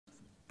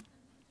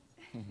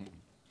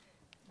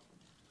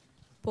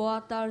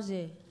Boa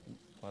tarde.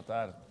 Boa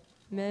tarde.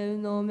 Meu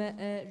nome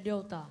é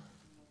Ryota.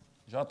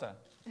 Jota.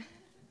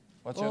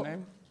 What's your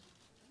name?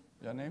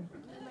 Your name?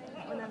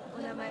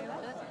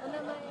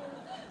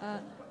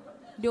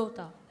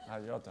 Ryota. Ah,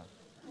 Jota.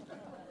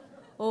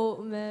 O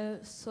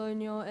meu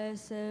sonho é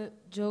ser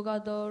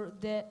jogador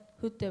de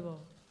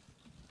futebol.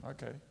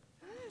 Okay.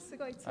 す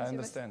ごい通 I じ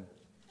ました。 understand.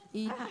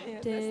 E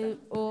ter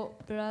o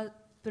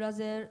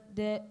prazer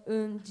de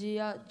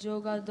dia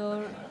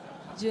jogador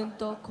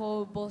junto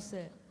com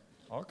você.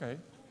 Okay.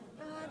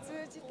 ああ、通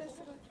じた、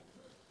すごい。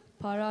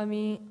 Para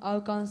mim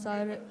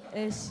alcançar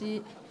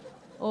esse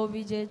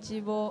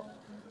objetivo,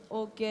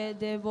 o que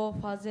devo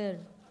fazer?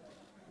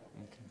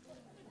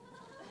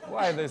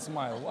 Why they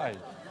smile? Why?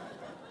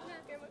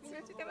 でも通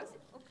じてます。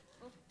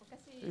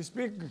You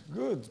speak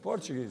good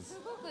Portuguese. す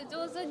ごく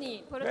上手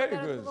にポルト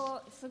ガル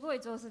語すごい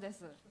上手で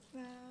す。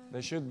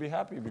 They should be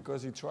happy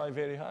because you try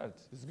very hard.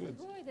 It's す good.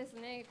 ごいです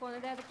ね。これ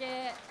だ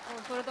け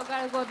ポルト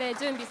ガル語で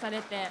準備され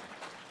て。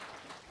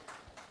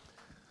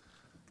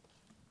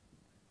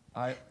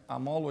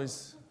I'm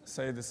always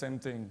say the same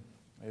thing.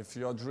 If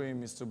your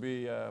dream is to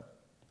be a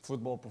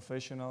football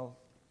professional,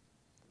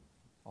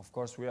 of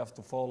course we have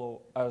to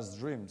follow our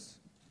dreams.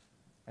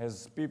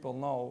 As people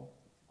know,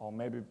 or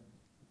maybe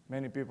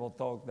many people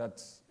talk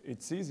that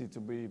it's easy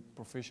to be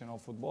professional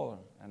footballer.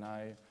 And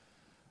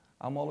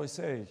I'm always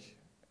say,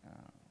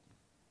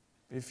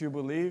 if you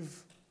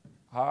believe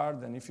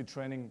hard and if you're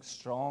training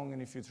strong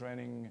and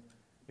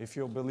if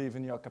you believe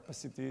in your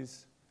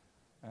capacities,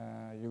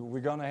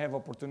 we're gonna have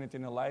opportunity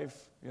in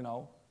life,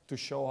 to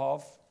show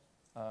off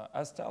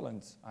as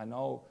talents. I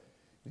know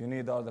you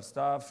need other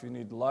stuff, you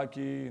need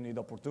lucky, you need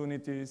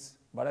opportunities,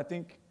 but I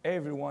think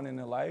everyone in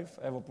life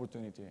have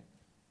opportunity.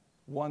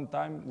 One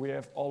time we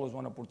have always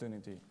one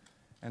opportunity,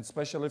 and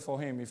especially for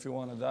him, if you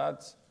wanted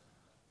that.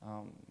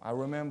 I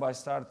remember I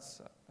started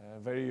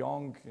very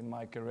young in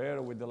my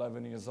career with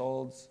 11 years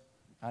old,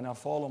 and I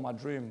follow my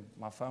dream.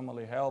 My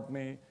family helped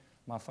me.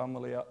 My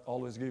family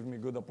always give me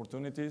good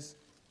opportunities.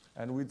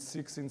 And with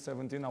 16,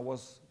 17, I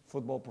was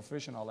football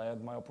professional. I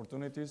had my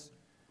opportunities.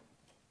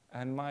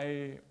 And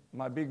my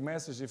big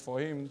message for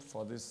him,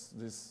 for this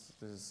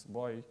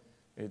boy,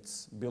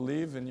 it's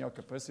believe in your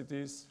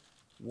capacities,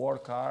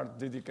 work hard,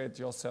 dedicate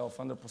yourself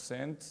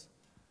 100%,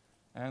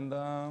 and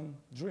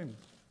dream.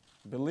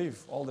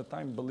 Believe all the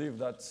time, believe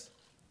that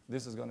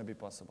this is going to be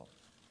possible.